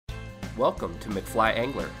Welcome to McFly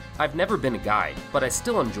Angler. I've never been a guide, but I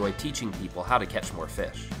still enjoy teaching people how to catch more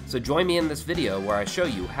fish. So join me in this video where I show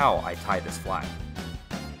you how I tie this fly.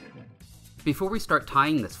 Before we start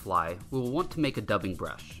tying this fly, we will want to make a dubbing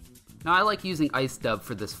brush. Now I like using ice dub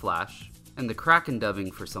for this flash, and the Cracklin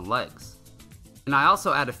dubbing for some legs. And I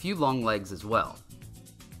also add a few long legs as well.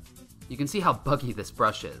 You can see how buggy this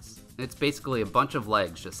brush is. It's basically a bunch of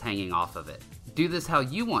legs just hanging off of it. Do this how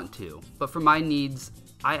you want to, but for my needs,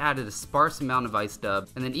 I added a sparse amount of ice dub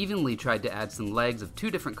and then evenly tried to add some legs of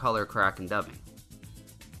two different color Cracklin dubbing.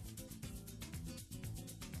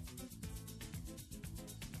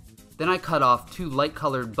 Then I cut off two light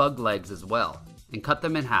colored bug legs as well, and cut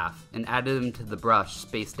them in half and added them to the brush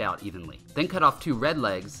spaced out evenly. Then cut off two red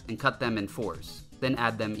legs and cut them in fours, then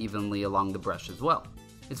add them evenly along the brush as well.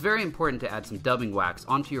 It's very important to add some dubbing wax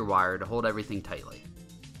onto your wire to hold everything tightly.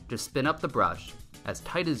 Just spin up the brush as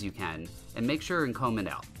tight as you can and make sure and comb it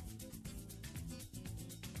out.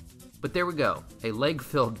 But there we go, a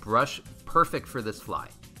leg-filled brush perfect for this fly.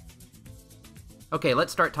 Okay,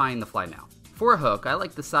 let's start tying the fly now. For a hook, I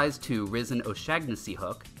like the size 2 Risen O'Shaughnessy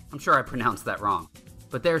hook. I'm sure I pronounced that wrong.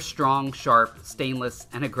 But they're strong, sharp, stainless,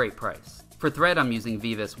 and a great price. For thread, I'm using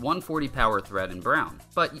Vivus 140 power thread in brown,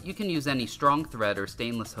 but you can use any strong thread or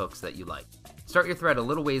stainless hooks that you like. Start your thread a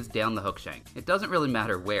little ways down the hook shank. It doesn't really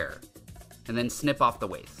matter where. And then snip off the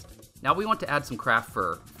waist. Now we want to add some craft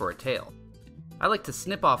fur for a tail. I like to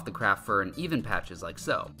snip off the craft fur in even patches like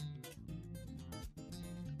so.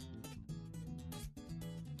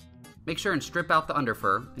 Make sure and strip out the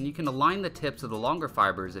underfur, and you can align the tips of the longer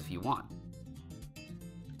fibers if you want.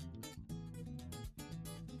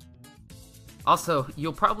 Also,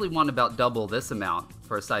 you'll probably want about double this amount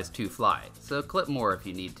for a size 2 fly, so clip more if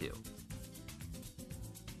you need to.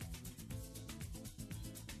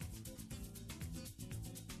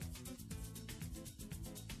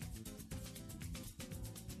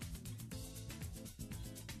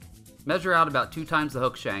 Measure out about 2 times the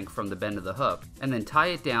hook shank from the bend of the hook, and then tie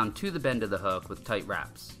it down to the bend of the hook with tight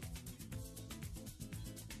wraps.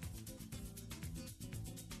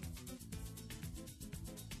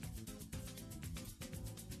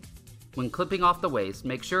 When clipping off the waist,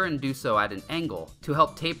 make sure and do so at an angle to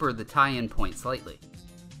help taper the tie-in point slightly.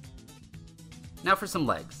 Now for some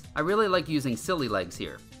legs. I really like using silly legs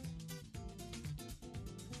here.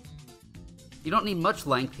 You don't need much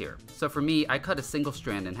length here, so for me, I cut a single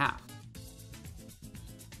strand in half.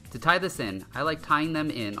 To tie this in, I like tying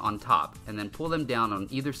them in on top and then pull them down on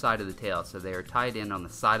either side of the tail so they are tied in on the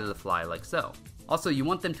side of the fly like so. Also, you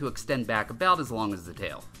want them to extend back about as long as the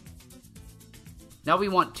tail. Now we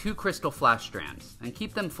want 2 crystal flash strands, and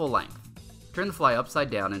keep them full length. Turn the fly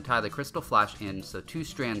upside down and tie the crystal flash in so 2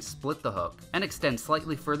 strands split the hook and extend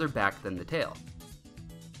slightly further back than the tail.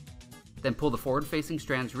 Then pull the forward-facing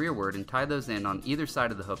strands rearward and tie those in on either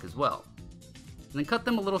side of the hook as well. And then cut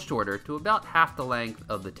them a little shorter to about half the length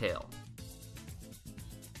of the tail.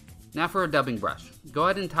 Now for a dubbing brush. Go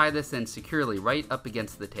ahead and tie this in securely right up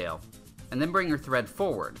against the tail, and then bring your thread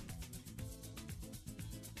forward.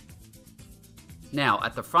 Now,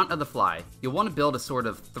 at the front of the fly, you'll want to build a sort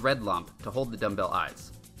of thread lump to hold the dumbbell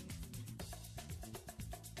eyes.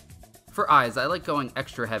 For eyes, I like going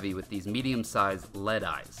extra heavy with these medium-sized lead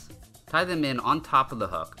eyes. Tie them in on top of the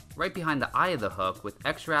hook, right behind the eye of the hook with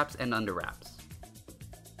X-wraps and under wraps.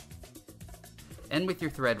 End with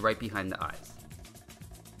your thread right behind the eyes.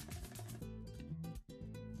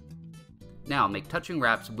 Now make touching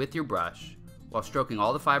wraps with your brush while stroking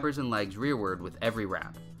all the fibers and legs rearward with every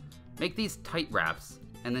wrap. Make these tight wraps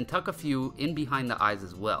and then tuck a few in behind the eyes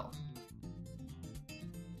as well.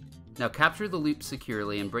 Now capture the loop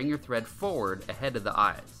securely and bring your thread forward ahead of the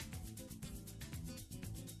eyes.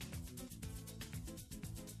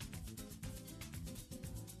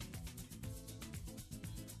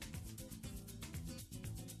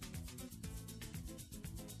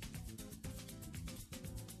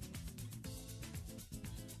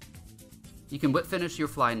 You can whip finish your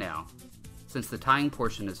fly now, since the tying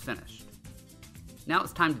portion is finished. Now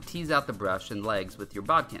it's time to tease out the brush and legs with your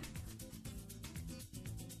bodkin.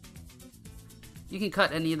 You can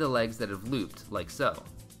cut any of the legs that have looped, like so.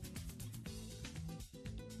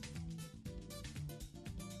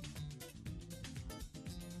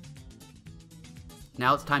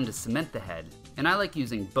 Now it's time to cement the head, and I like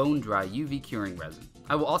using bone dry UV curing resin.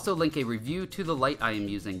 I will also link a review to the light I am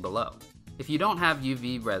using below. If you don't have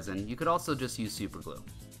UV resin, you could also just use super glue.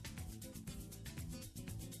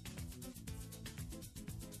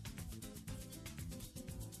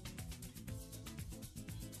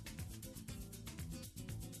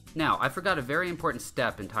 Now, I forgot a very important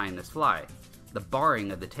step in tying this fly, the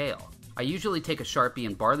barring of the tail. I usually take a Sharpie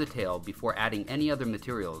and bar the tail before adding any other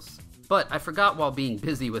materials, but I forgot while being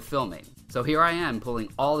busy with filming. So here I am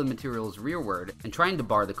pulling all the materials rearward and trying to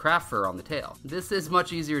bar the craft fur on the tail. This is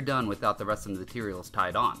much easier done without the rest of the materials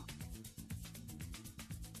tied on.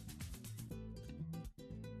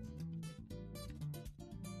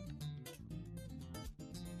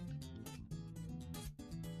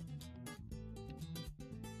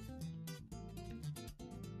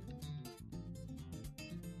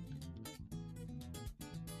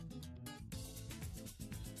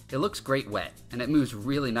 It looks great wet, and it moves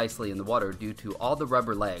really nicely in the water due to all the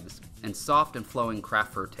rubber legs and soft and flowing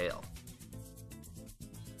craft fur tail.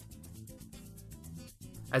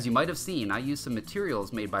 As you might have seen, I used some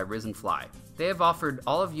materials made by Risen Fly. They have offered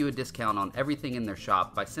all of you a discount on everything in their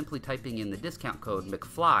shop by simply typing in the discount code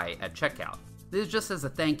McFly at checkout. This is just as a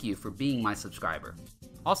thank you for being my subscriber.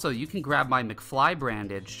 Also, you can grab my McFly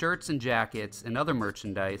branded shirts and jackets and other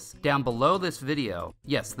merchandise down below this video.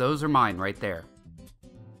 Yes, those are mine right there.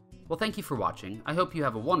 Well, thank you for watching. I hope you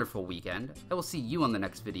have a wonderful weekend. I will see you on the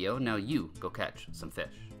next video. Now you go catch some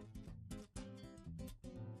fish.